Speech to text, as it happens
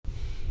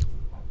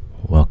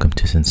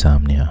is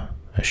Insomnia,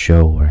 a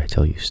show where I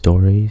tell you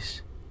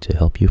stories to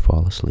help you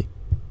fall asleep.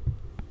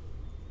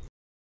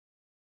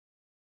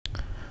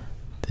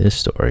 This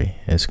story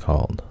is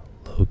called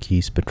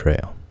Loki's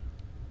Betrayal.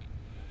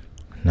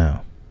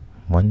 Now,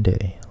 one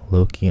day,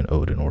 Loki and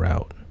Odin were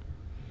out.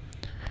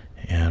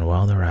 And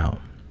while they're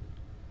out,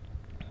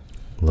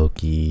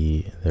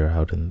 they're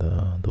out in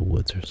the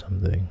woods or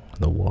something,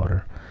 the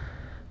water,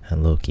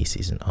 and Loki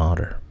sees an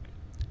otter,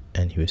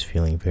 and he was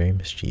feeling very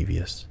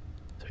mischievous.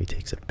 So he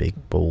takes a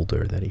big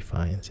boulder that he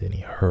finds and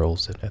he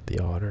hurls it at the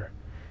otter,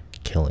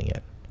 killing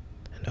it.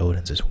 And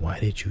Odin says, "Why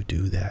did you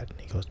do that?" And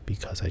he goes,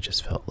 "Because I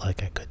just felt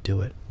like I could do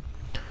it."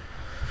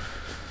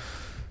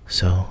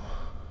 So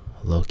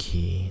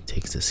Loki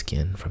takes the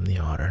skin from the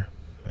otter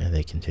and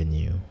they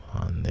continue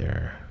on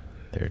their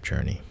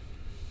journey.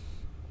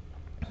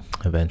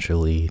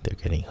 Eventually they're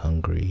getting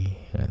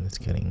hungry and it's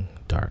getting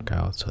dark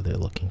out, so they're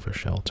looking for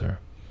shelter.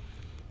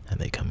 And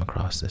they come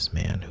across this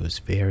man who's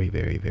very,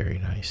 very, very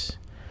nice.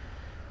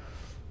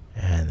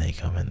 And they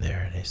come in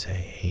there and they say,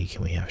 "Hey,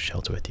 can we have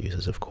shelter with you?" He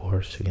says, "Of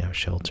course, you can have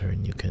shelter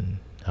and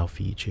I'll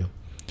feed you."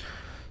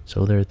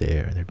 So they're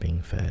there and they're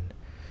being fed.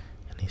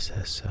 And he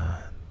says,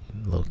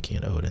 Loki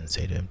and Odin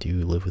say to him, "Do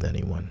you live with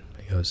anyone?"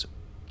 He goes,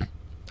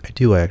 "I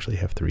do. I actually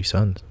have 3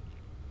 sons.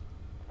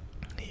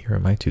 Here are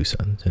my 2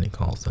 sons." And he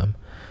calls them.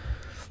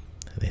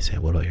 And they say,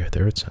 "What about your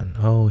 3rd son?"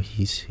 "Oh,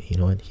 he's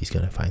going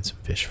to find some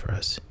fish for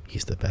us.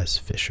 He's the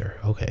best fisher."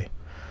 "Okay."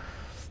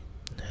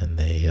 And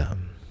they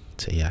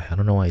say, "Yeah, I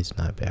don't know why he's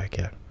not back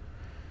yet."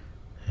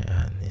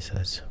 And he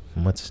says,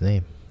 "What's his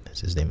name?"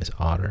 His name is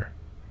Otter.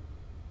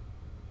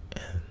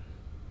 And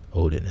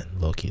Odin and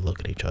Loki look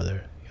at each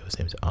other. He goes, "His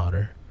name's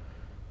Otter?"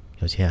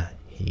 He goes, "Yeah,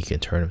 he can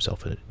turn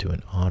himself into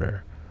an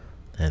otter,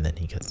 and then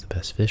he gets the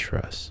best fish for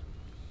us."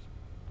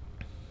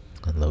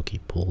 And Loki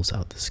pulls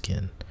out the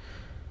skin,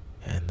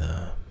 and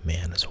the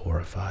man is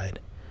horrified,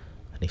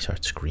 and he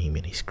starts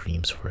screaming. He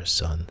screams for his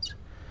sons,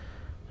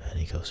 and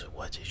he goes,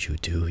 "What did you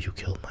do? You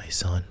killed my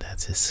son.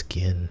 That's his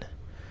skin."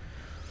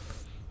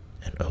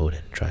 And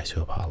Odin tries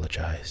to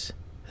apologize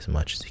as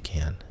much as he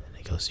can, and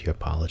he goes, "Your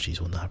apologies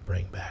will not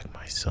bring back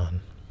my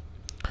son."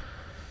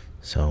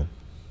 So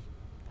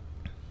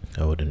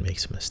Odin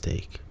makes a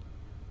mistake,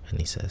 and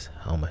he says,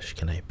 "How much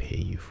can I pay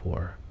you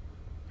for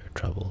your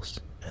troubles?"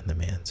 And the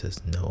man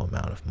says, "No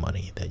amount of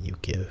money that you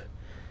give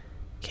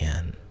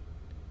can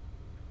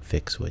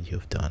fix what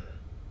you've done."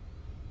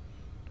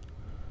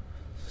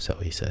 So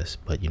he says,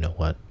 "But you know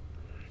what?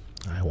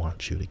 I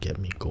want you to get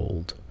me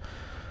gold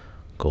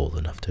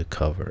enough to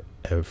cover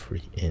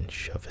every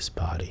inch of his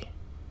body."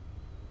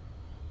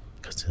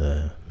 Because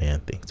the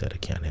man thinks that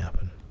it can't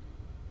happen.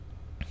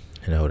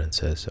 And Odin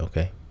says,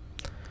 "Okay,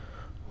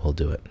 we'll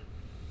do it."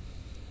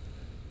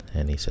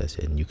 And he says,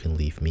 "And you can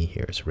leave me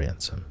here as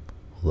ransom.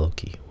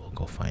 Loki will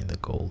go find the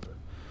gold."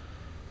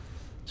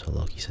 So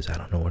Loki says, "I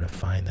don't know where to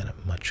find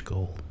that much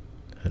gold."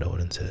 And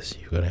Odin says,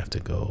 "You're going to have to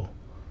go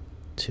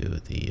to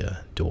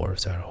the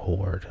dwarves that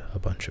hoard a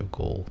bunch of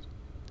gold,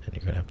 and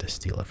you're going to have to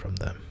steal it from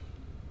them."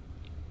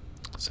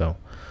 So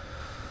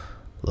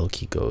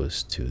Loki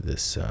goes to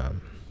this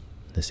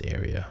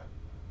area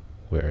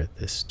where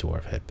this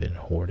dwarf had been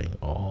hoarding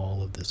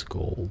all of this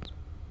gold.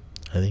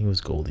 I think it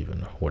was gold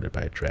even hoarded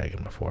by a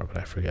dragon before, but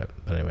I forget.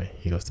 But anyway,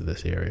 he goes to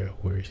this area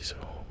where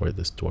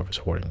this dwarf is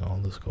hoarding all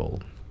this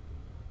gold.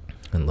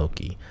 And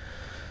Loki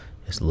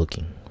is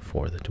looking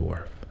for the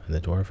dwarf. And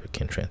the dwarf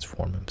can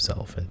transform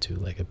himself into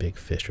like a big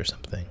fish or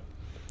something.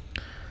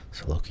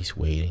 So Loki's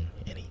waiting,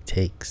 and he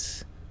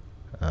takes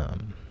a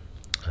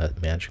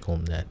magical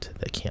net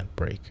that can't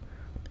break,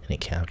 and he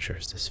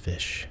captures this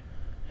fish.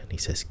 And he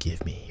says,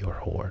 "Give me your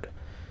hoard."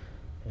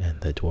 And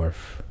the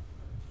dwarf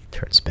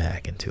turns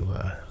back into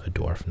a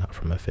dwarf, not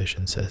from a fish,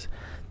 and says,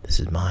 this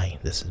is mine,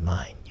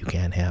 you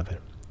can't have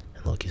it."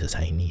 And Loki says,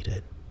 "I need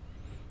it."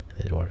 And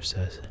the dwarf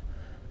says,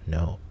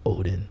 "No,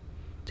 Odin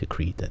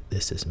decreed that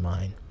this is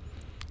mine."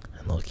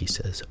 And Loki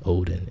says,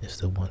 "Odin is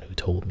the one who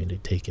told me to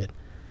take it."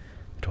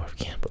 The dwarf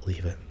can't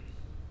believe it.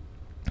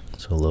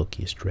 So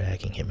Loki is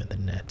dragging him in the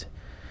net,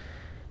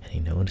 and he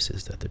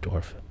notices that the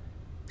dwarf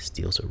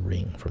steals a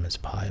ring from his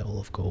pile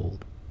of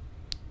gold.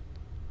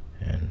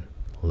 And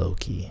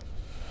Loki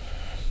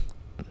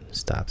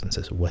stops and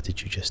says, "What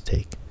did you just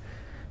take?"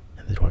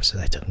 And the dwarf says,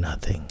 "I took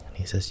nothing." And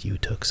he says, "You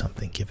took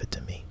something, give it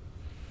to me."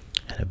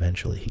 And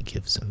eventually he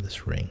gives him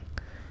this ring,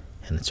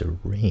 and it's a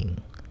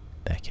ring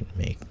that can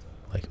make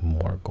like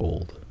more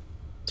gold,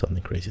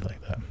 something crazy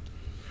like that.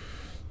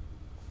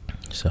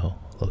 So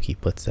Loki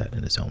puts that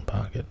in his own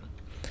pocket.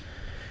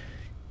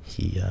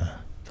 He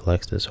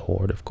collects this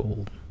hoard of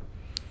gold,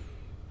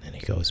 and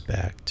he goes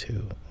back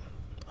to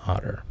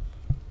Otter.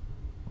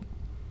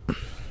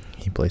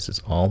 He places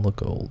all the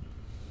gold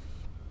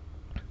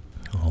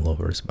all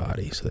over his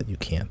body so that you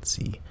can't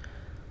see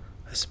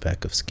a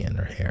speck of skin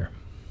or hair.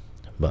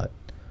 But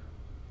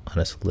on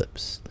his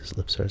lips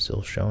are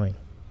still showing.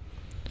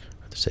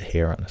 There's a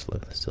hair on his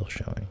lip that's still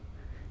showing.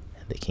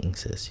 And the king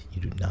says, "You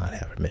do not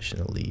have permission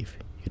to leave.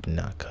 You do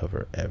not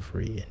cover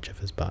every inch of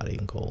his body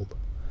in gold."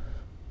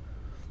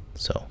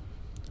 So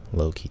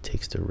Loki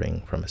takes the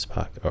ring from his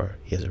pocket, or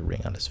he has a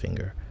ring on his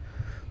finger,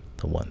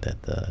 the one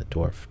that the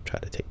dwarf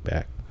tried to take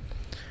back.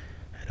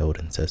 And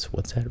Odin says,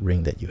 "What's that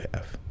ring that you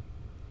have?"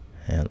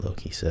 And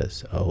Loki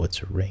says, "Oh,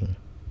 it's a ring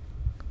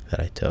that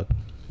I took.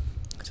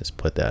 Just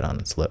put that on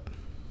its lip."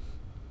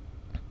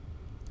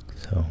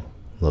 So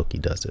Loki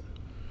does it,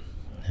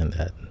 and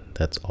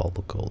that's all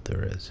the gold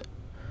there is.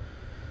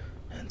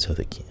 And so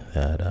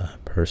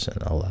that person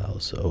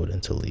allows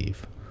Odin to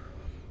leave.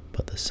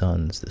 But the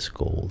sons, this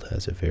gold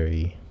has a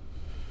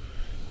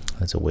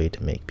way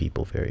to make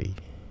people very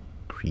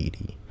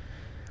greedy.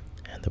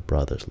 And the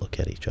brothers look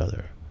at each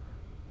other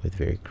with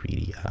very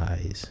greedy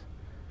eyes.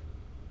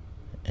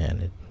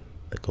 And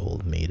the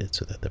gold made it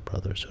so that the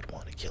brothers would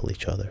want to kill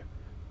each other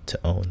to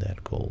own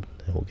that gold.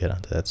 And we'll get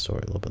onto that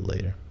story a little bit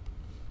later.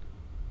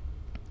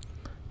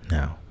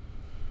 Now,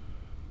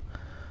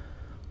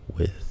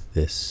 with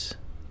this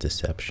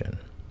deception,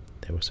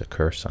 there was a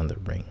curse on the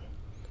ring.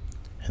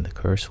 And the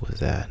curse was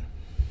that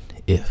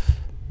if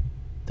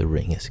the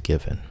ring is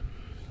given,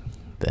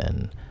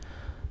 then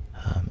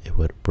it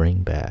would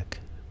bring back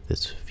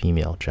this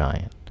female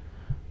giant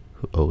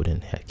who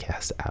Odin had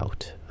cast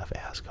out of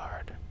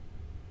Asgard.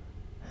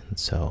 And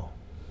so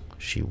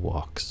she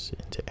walks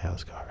into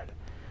Asgard,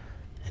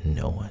 and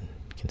no one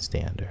can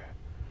stand her.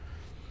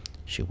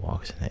 She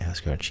walks into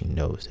Asgard, and she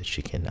knows that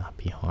she cannot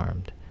be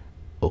harmed.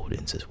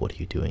 Odin says, "What are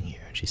you doing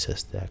here?" And she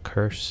says, "That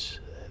curse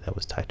that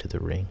was tied to the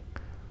ring,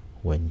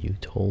 when you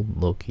told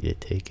Loki to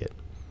take it,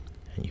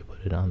 and you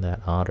put it on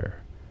that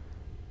otter,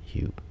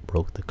 you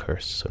broke the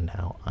curse, so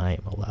now I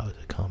am allowed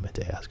to come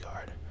into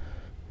Asgard."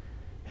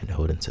 And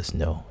Odin says,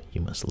 "No,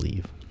 you must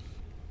leave."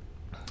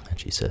 And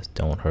she says,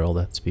 "Don't hurl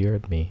that spear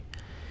at me.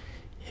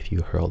 If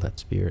you hurl that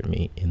spear at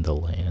me in the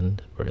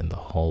land or in the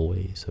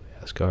hallways of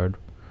Asgard,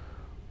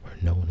 where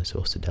no one is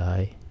supposed to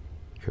die,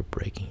 you're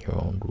breaking your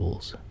own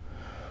rules."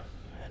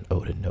 And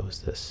Odin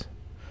knows this.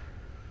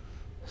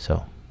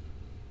 So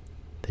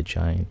the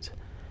giant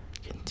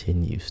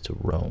continues to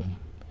roam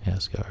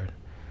Asgard,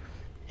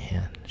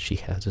 and she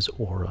has this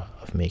aura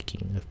of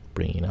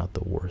bringing out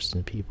the worst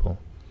in people.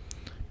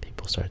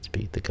 People start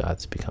to the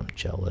gods become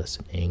jealous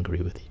and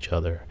angry with each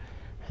other,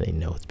 and they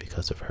know it's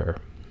because of her.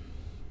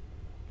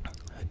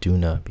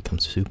 Iduna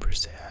becomes super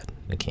sad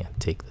and can't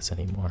take this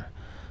anymore,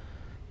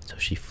 so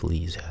she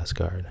flees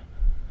Asgard.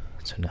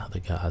 So now the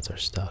gods are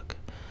stuck,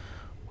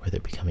 where they're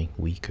becoming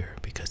weaker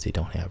because they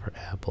don't have her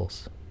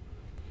apples.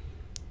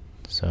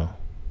 So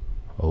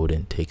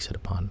Odin takes it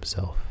upon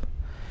himself,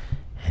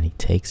 and he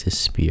takes his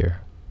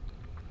spear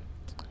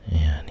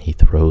and he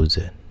throws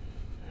it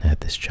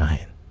at this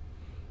giant,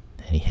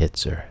 and he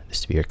hits her. The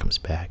spear comes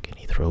back, and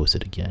he throws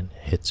it again,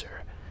 hits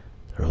her,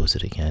 throws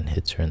it again,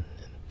 hits her, and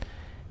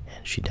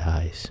she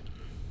dies.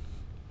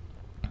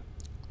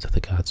 So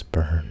the gods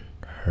burn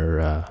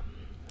her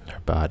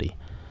body,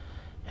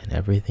 and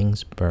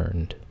everything's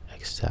burned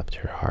except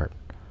her heart.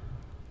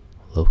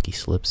 Loki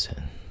slips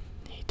in,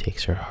 he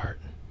takes her heart,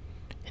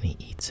 and he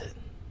eats it.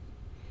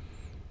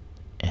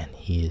 And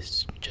he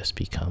has just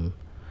become,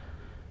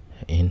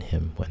 in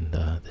him, when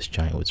this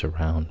giant was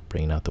around,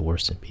 bringing out the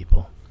worst in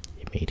people,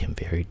 it made him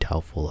very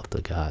doubtful of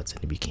the gods,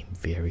 and he became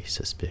very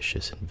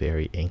suspicious and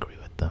very angry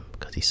with them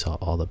because he saw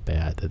all the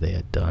bad that they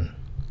had done.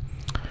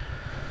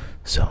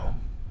 So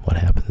what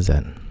happens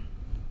then?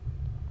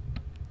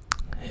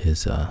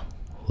 His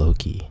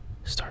Loki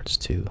starts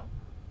to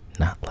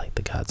not like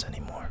the gods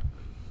anymore,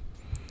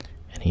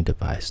 and he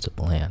devised a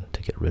plan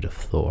to get rid of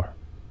Thor.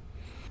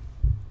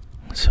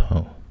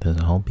 So this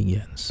all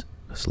begins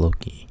because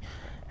Loki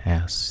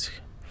asks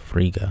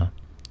Frigga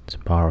to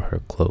borrow her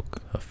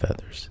cloak of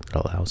feathers that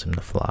allows him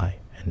to fly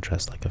and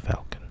dress like a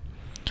falcon.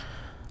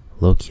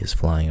 Loki is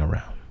flying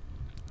around,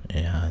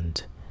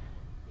 and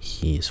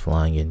he is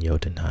flying in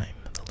Jotunheim,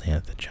 the land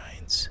of the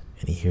giants,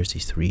 and he hears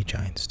these three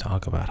giants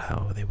talk about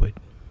how they would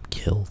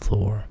kill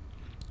Thor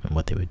and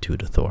what they would do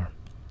to Thor.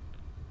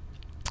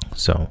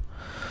 So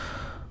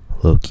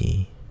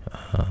Loki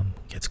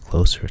gets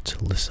closer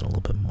to listen a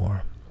little bit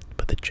more,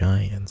 but the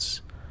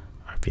giants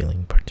are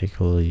feeling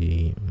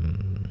particularly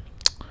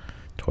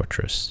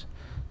torturous.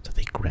 So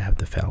they grab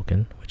the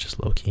falcon, which is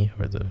Loki,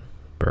 or the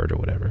bird or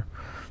whatever,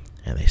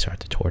 and they start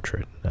to torture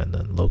it. And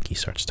then Loki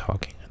starts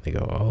talking, and they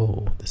go,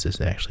 "Oh, this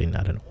is actually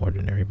not an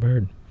ordinary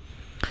bird."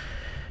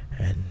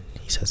 And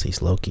he says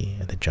he's Loki,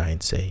 and the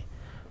giants say,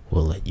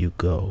 "We'll let you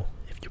go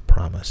if you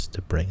promise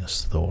to bring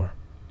us Thor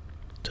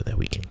so that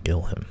we can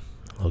kill him."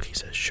 Loki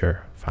says,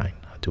 "Sure, fine,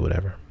 I'll do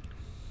whatever."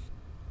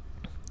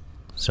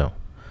 So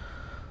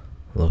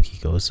Loki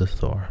goes to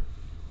Thor,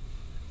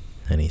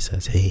 and he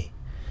says, "Hey,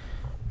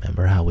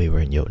 remember how we were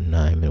in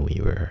Jotunheim and we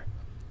were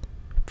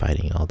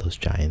fighting all those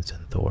giants,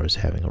 and Thor's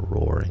having a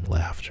roaring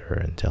laughter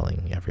and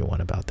telling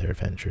everyone about their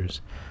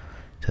adventures?"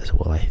 He says,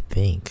 "Well, I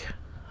think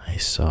I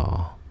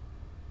saw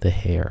the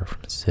hair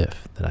from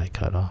Sif that I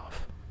cut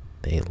off.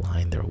 They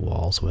lined their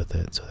walls with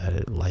it so that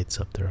it lights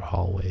up their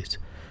hallways."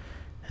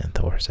 And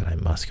Thor said, "I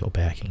must go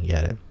back and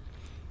get it."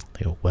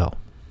 They go, "Well,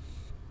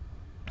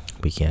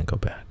 we can't go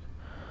back,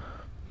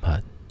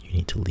 but you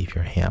need to leave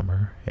your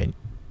hammer and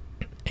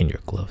and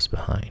your gloves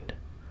behind.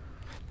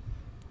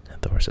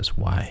 And Thor says,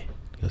 why?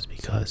 He goes,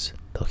 because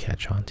they'll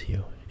catch on to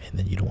you, and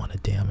then you don't want to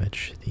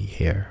damage the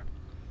hair.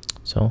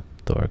 So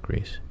Thor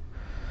agrees.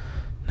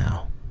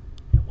 Now,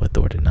 what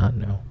Thor did not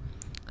know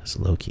is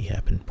Loki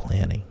had been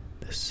planning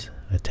this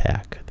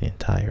attack the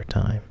entire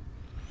time.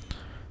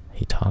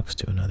 He talks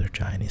to another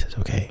giant. He says,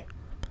 okay,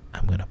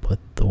 I'm going to put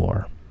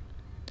Thor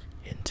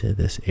into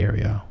this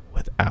area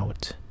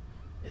without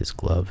his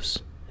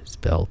gloves, his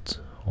belt,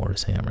 or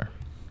his hammer.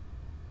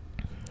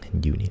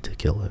 And you need to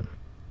kill him.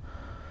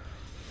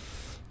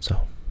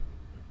 So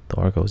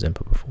Thor goes in,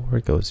 but before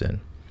it goes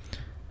in,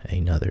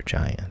 another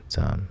giant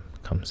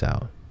comes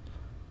out.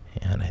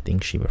 And I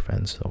think she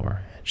befriends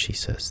Thor, and she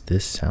says,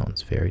 this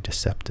sounds very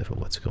deceptive of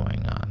what's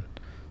going on.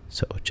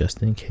 So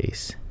just in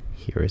case,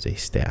 here is a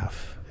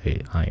staff,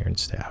 an iron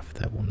staff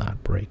that will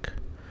not break.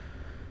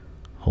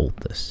 Hold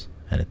this.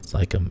 And it's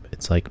like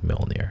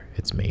Mjolnir.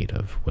 It's made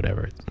of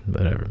whatever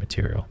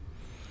material.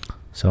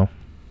 So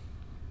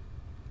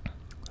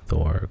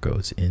Thor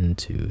goes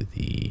into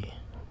the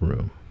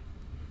room,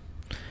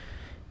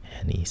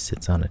 and he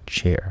sits on a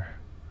chair,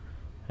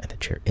 and the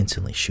chair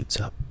instantly shoots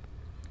up.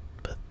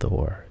 But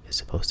Thor is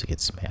supposed to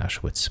get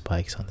smashed with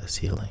spikes on the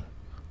ceiling,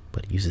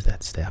 but he uses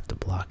that staff to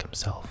block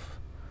himself.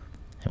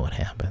 And what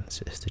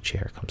happens is the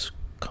chair comes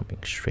coming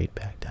straight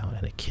back down,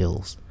 and it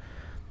kills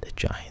the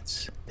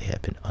giants. They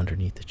had been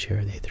underneath the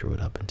chair. They threw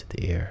it up into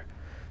the air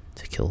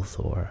to kill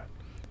Thor,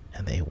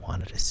 and they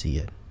wanted to see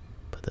it,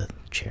 but the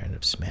chair ended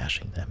up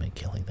smashing them and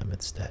killing them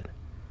instead.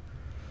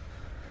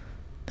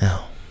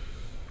 Now,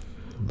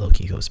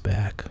 Loki goes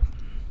back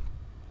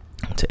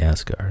to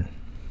Asgard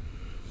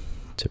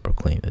to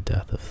proclaim the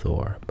death of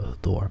Thor, but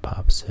Thor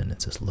pops in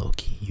and says,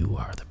 Loki, you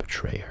are the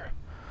betrayer.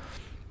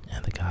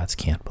 And the gods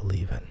can't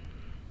believe it.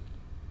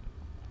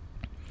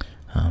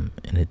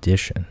 In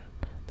addition,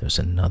 there's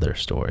another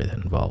story that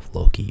involved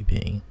Loki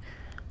being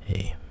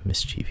a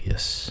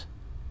mischievous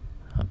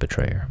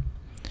betrayer.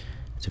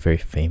 It's a very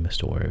famous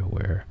story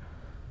where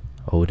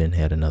Odin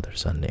had another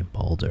son named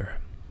Balder,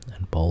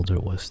 and Balder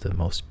was the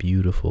most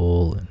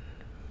beautiful and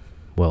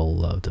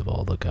well-loved of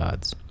all the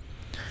gods.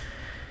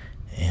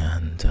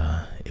 And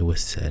it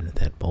was said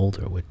that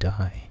Balder would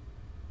die.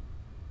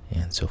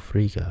 And so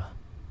Frigga,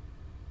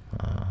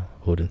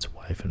 Odin's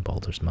wife and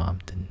Balder's mom,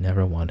 did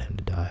never want him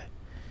to die.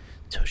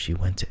 So she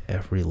went to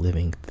every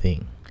living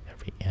thing,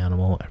 every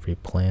animal, every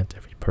plant,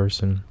 every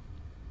person,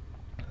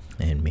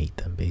 and made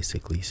them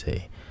basically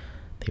say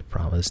they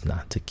promised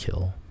not to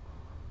kill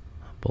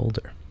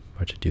Balder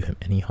or to do him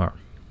any harm.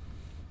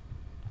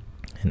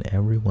 And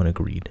everyone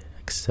agreed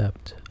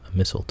except a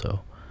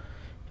mistletoe.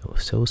 It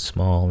was so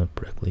small and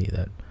prickly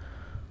that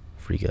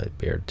Frigga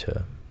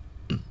didn't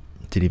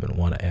even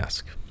want to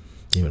ask,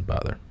 didn't even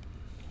bother.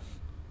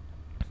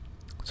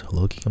 So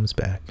Loki comes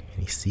back,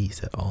 and he sees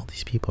that all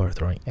these people are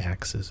throwing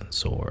axes and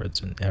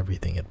swords and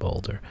everything at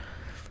Balder,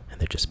 and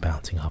they're just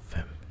bouncing off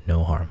him,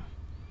 no harm.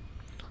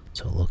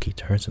 So Loki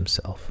turns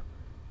himself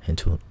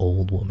into an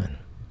old woman,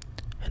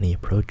 and he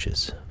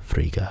approaches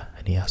Frigga,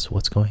 and he asks,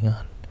 what's going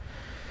on?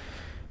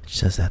 She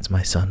says, that's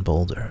my son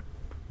Balder,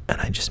 and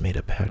I just made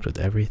a pact with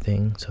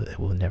everything so that it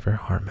will never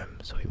harm him,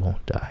 so he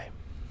won't die.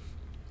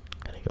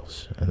 And he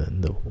goes, and then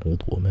the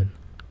old woman,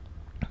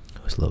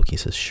 who is Loki,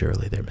 says,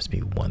 surely there must be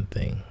one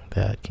thing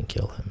that can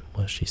kill him.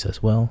 Well, she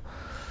says, well,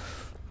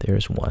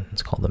 there's one.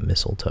 It's called the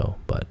mistletoe,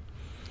 but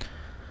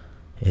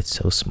it's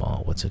so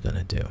small, what's it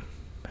gonna do?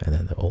 And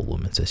then the old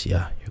woman says,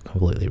 yeah, you're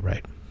completely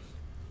right.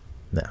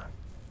 Now,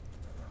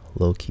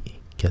 Loki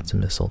gets a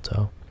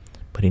mistletoe,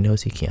 but he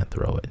knows he can't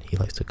throw it. He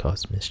likes to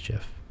cause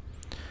mischief.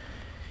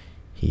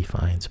 He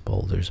finds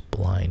Balder's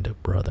blind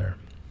brother,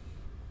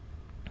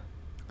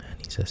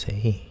 and he says,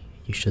 hey,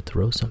 you should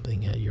throw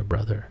something at your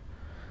brother.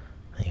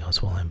 And he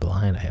goes, well, I'm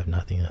blind, I have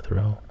nothing to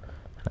throw,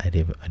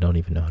 and I don't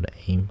even know how to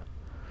aim.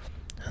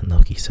 And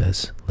Loki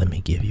says, let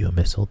me give you a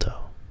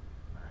mistletoe.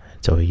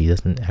 So he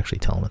doesn't actually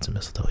tell him it's a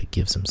mistletoe. He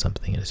gives him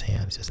something in his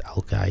hand. He says,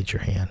 I'll guide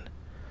your hand.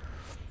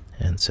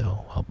 And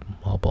so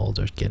while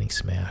Balder's getting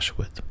smashed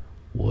with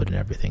wood and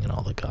everything, and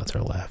all the gods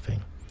are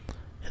laughing,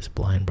 his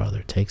blind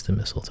brother takes the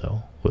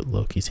mistletoe with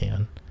Loki's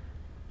hand,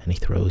 and he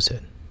throws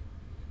it.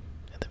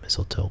 And the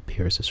mistletoe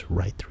pierces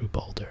right through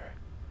Balder,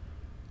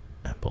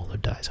 and Balder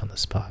dies on the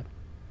spot.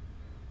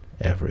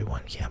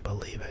 Everyone can't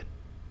believe it,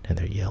 and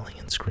they're yelling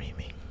and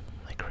screaming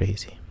like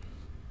crazy.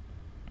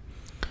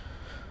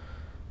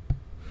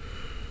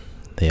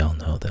 They all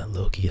know that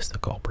Loki is the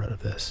culprit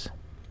of this,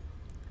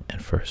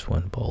 and first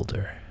one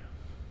Balder.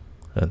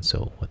 And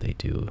so what they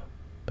do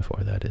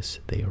before that is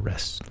they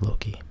arrest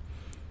Loki,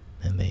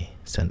 and they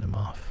send him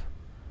off.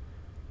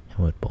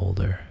 And with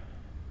Balder,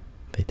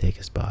 they take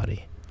his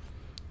body,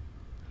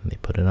 and they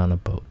put it on a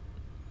boat,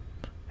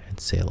 and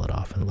sail it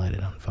off and light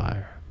it on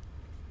fire.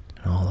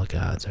 And all the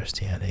gods are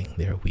standing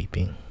there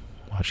weeping,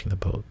 watching the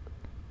boat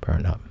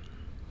burn up.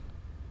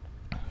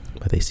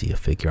 But they see a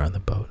figure on the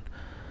boat,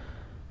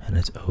 and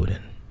it's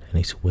Odin, and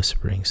he's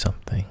whispering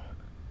something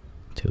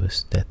to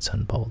his dead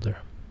son Balder.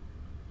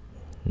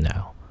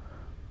 Now,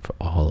 for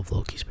all of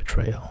Loki's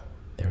betrayal,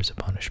 there is a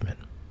punishment.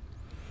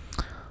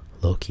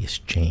 Loki is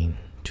chained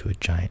to a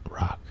giant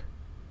rock,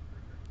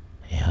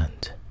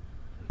 and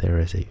there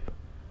is a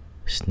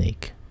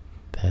snake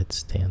that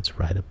stands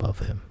right above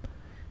him,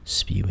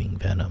 spewing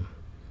venom,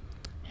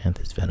 and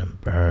this venom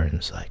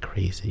burns like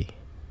crazy,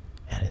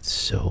 and it's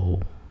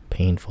so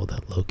painful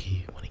that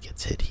Loki, when he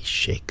gets hit, he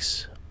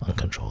shakes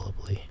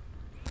uncontrollably.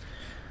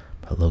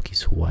 But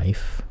Loki's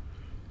wife,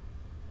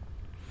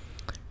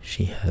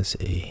 she has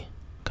a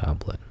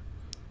goblet,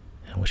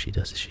 and what she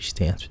does is she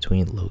stands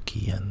between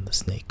Loki and the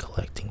snake,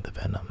 collecting the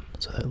venom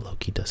so that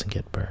Loki doesn't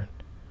get burned.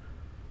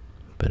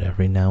 But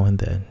every now and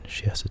then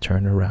she has to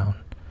turn around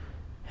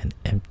and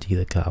empty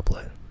the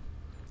goblet,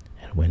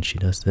 and when she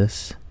does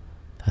this,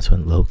 that's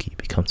when Loki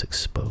becomes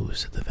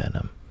exposed to the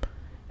venom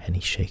and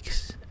he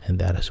shakes, and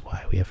that is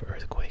why we have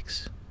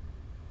earthquakes.